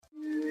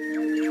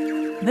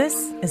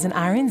This is an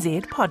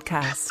RNZ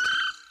podcast.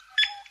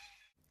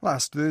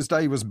 Last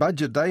Thursday was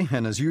budget day,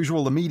 and as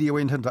usual, the media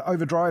went into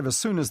overdrive as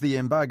soon as the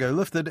embargo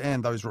lifted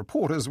and those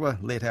reporters were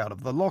let out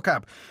of the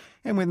lockup.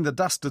 And when the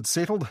dust had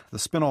settled, the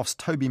Spin-Off's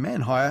Toby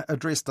Manhire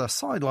addressed a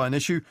sideline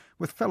issue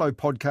with fellow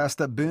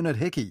podcaster Bernard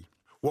Hickey.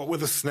 What were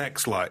the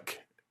snacks like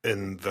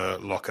in the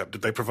lockup?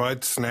 Did they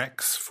provide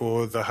snacks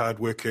for the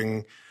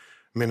hard-working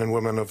men and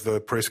women of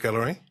the press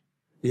gallery?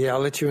 Yeah,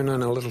 I'll let you in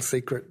on a little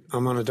secret.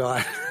 I'm on a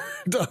diet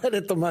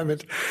at the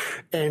moment,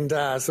 and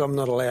so I'm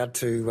not allowed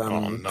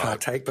to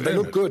partake. But they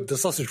look good. The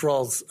sausage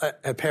rolls,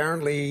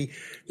 apparently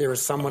there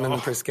is someone in the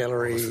press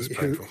gallery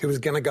who was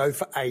going to go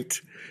for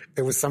 8.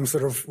 It was some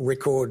sort of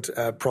record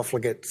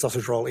profligate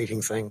sausage roll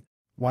eating thing.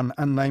 One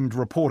unnamed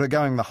reporter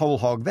going the whole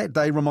hog that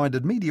day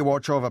reminded Media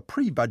Watch of a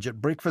pre-budget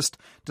breakfast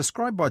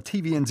described by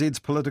TVNZ's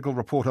political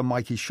reporter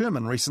Mikey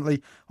Sherman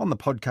recently on the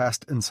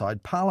podcast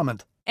Inside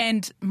Parliament.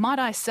 And might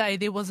I say,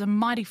 there was a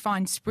mighty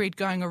fine spread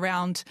going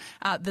around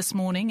this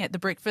morning at the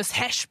breakfast.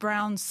 Hash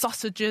browns,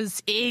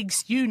 sausages,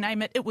 eggs, you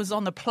name it, it was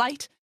on the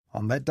plate.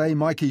 On that day,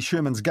 Mikey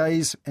Sherman's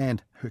gaze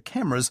and her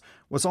cameras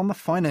was on the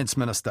Finance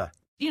Minister.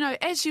 You know,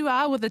 as you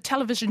are with a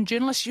television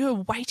journalist, you're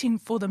waiting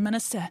for the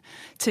minister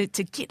to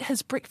get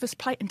his breakfast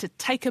plate and to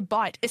take a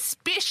bite,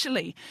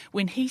 especially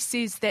when he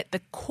says that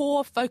the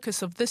core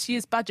focus of this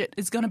year's budget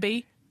is going to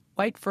be,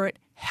 wait for it,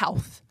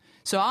 health.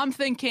 So I'm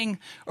thinking,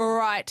 all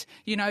right,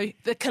 you know,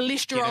 the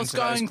cholesterol's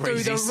going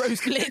through the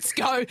roof. Let's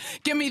go.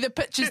 Give me the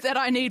pictures that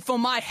I need for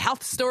my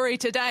health story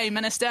today,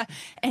 Minister.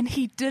 And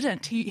he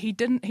didn't. He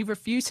didn't. He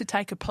refused to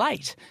take a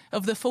plate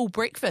of the full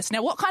breakfast.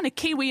 Now, what kind of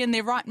Kiwi in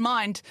their right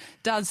mind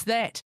does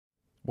that?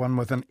 One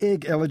with an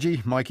egg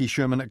allergy, Mikey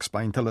Sherman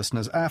explained to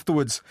listeners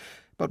afterwards.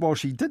 But while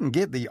she didn't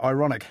get the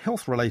ironic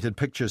health-related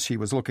pictures she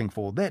was looking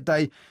for that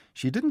day,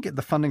 she didn't get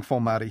the funding for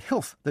Māori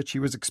health that she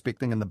was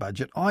expecting in the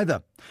budget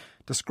either.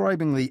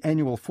 Describing the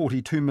annual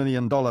 $42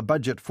 million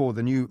budget for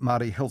the new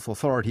Māori Health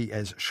Authority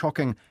as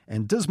shocking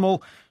and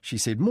dismal, she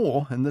said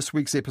more in this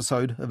week's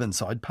episode of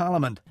Inside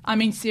Parliament. I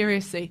mean,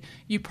 seriously,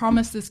 you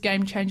promise this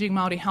game-changing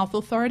Māori Health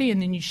Authority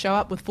and then you show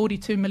up with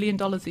 $42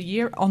 million a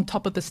year on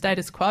top of the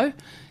status quo.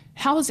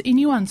 How is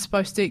anyone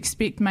supposed to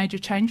expect major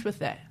change with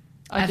that?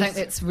 I think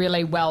that's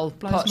really well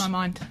put. Blows my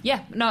mind.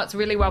 Yeah, no, it's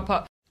really well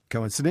put.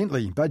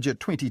 Coincidentally, Budget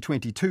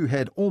 2022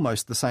 had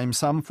almost the same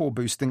sum for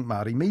boosting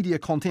Māori media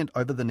content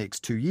over the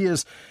next 2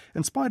 years,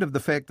 in spite of the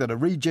fact that a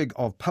rejig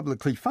of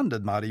publicly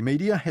funded Māori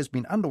media has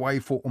been underway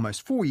for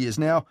almost 4 years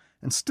now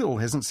and still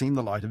hasn't seen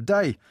the light of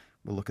day.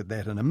 We'll look at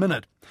that in a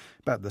minute.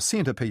 But the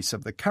centrepiece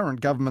of the current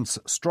government's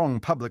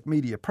strong public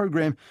media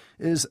program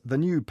is the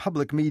new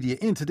public media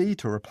entity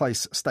to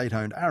replace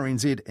state-owned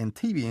RNZ and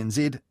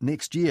TVNZ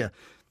next year.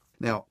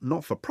 Now,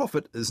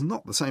 not-for-profit is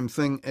not the same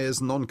thing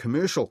as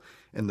non-commercial,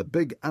 and the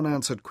big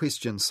unanswered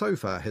question so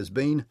far has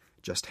been,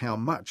 just how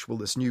much will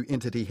this new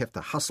entity have to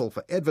hustle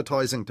for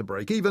advertising to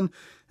break even,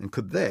 and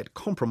could that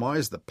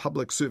compromise the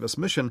public service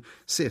mission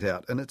set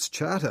out in its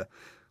charter?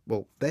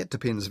 Well, that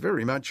depends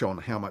very much on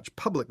how much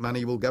public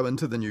money will go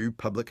into the new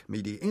public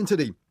media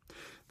entity.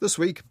 This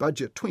week,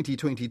 Budget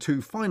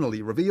 2022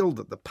 finally revealed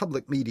that the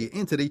public media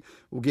entity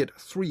will get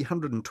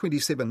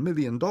 $327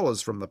 million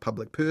from the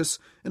public purse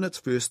in its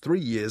first 3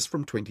 years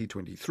from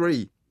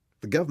 2023.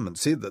 The government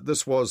said that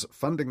this was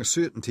funding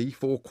certainty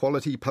for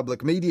quality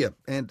public media,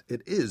 and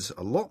it is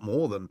a lot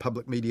more than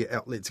public media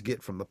outlets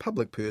get from the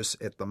public purse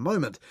at the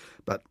moment.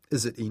 But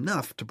is it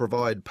enough to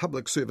provide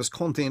public service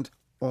content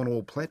on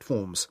all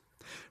platforms?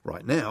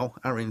 Right now,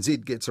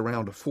 RNZ gets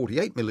around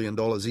 $48 million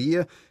a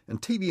year,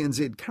 and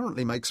TVNZ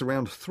currently makes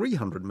around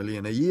 $300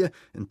 million a year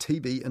in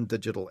TV and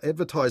digital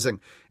advertising,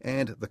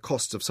 and the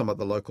costs of some of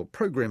the local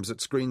programs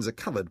it screens are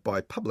covered by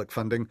public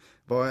funding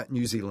via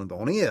New Zealand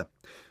On Air.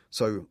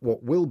 So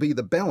what will be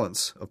the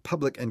balance of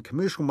public and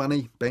commercial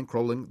money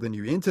bankrolling the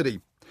new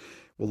entity?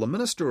 Well, the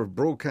Minister of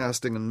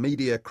Broadcasting and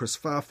Media, Chris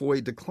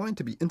Farfoy, declined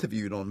to be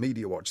interviewed on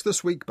Media Watch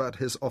this week, but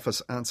his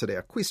office answered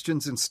our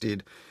questions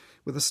instead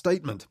with a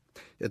statement.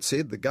 It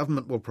said the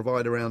government will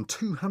provide around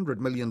 $200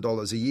 million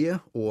a year,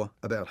 or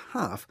about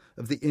half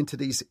of the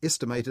entity's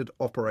estimated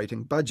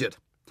operating budget.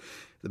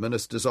 The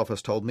Minister's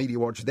office told Media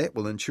Watch that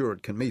will ensure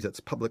it can meet its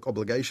public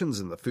obligations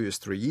in the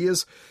first 3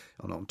 years,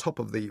 and on top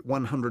of the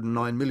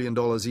 $109 million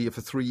a year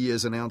for 3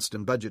 years announced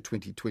in Budget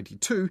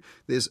 2022,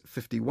 there's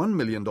 $51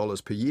 million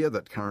per year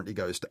that currently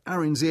goes to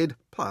RNZ,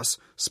 plus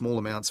small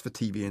amounts for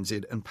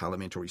TVNZ and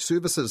parliamentary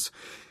services.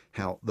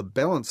 How the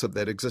balance of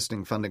that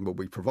existing funding will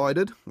be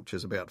provided, which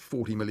is about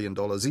 $40 million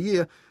a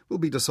year, will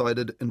be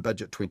decided in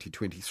Budget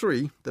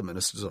 2023, the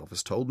Minister's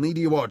office told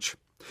Media Watch.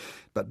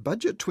 But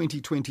Budget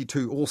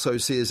 2022 also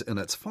says in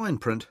its fine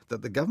print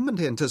that the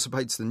government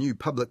anticipates the new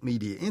public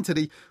media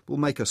entity will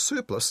make a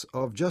surplus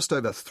of just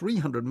over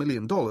 $300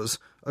 million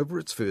over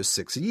its first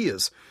 6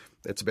 years.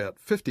 That's about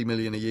 $50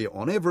 million a year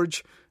on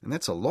average, and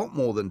that's a lot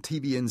more than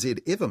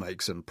TVNZ ever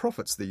makes in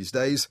profits these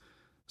days.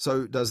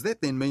 So does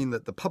that then mean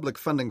that the public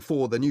funding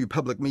for the new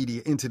public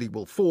media entity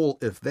will fall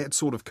if that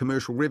sort of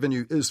commercial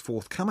revenue is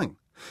forthcoming?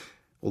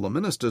 Well, the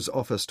Minister's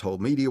office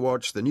told Media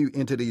Watch the new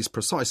entity's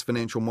precise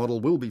financial model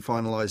will be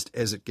finalised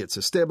as it gets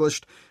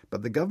established,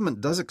 but the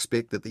government does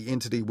expect that the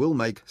entity will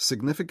make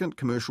significant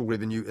commercial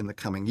revenue in the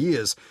coming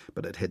years,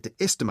 but it had to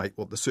estimate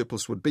what the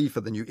surplus would be for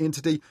the new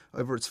entity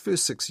over its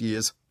first 6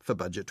 years for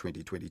Budget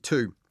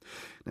 2022.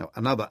 Now,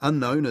 another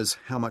unknown is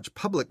how much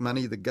public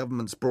money the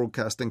government's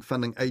broadcasting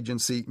funding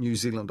agency New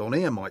Zealand On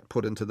Air might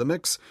put into the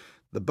mix.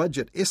 The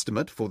budget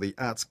estimate for the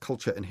Arts,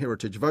 Culture and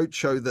Heritage vote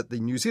show that the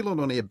New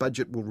Zealand On Air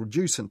budget will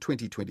reduce in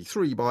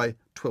 2023 by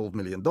 $12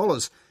 million,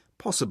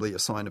 possibly a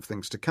sign of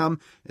things to come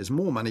as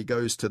more money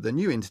goes to the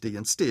new entity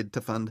instead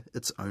to fund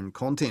its own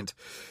content.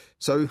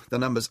 So the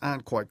numbers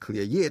aren't quite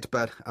clear yet,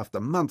 but after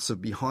months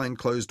of behind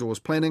closed doors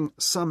planning,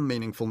 some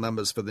meaningful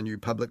numbers for the new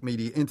public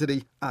media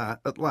entity are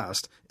at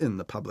last in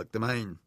the public domain.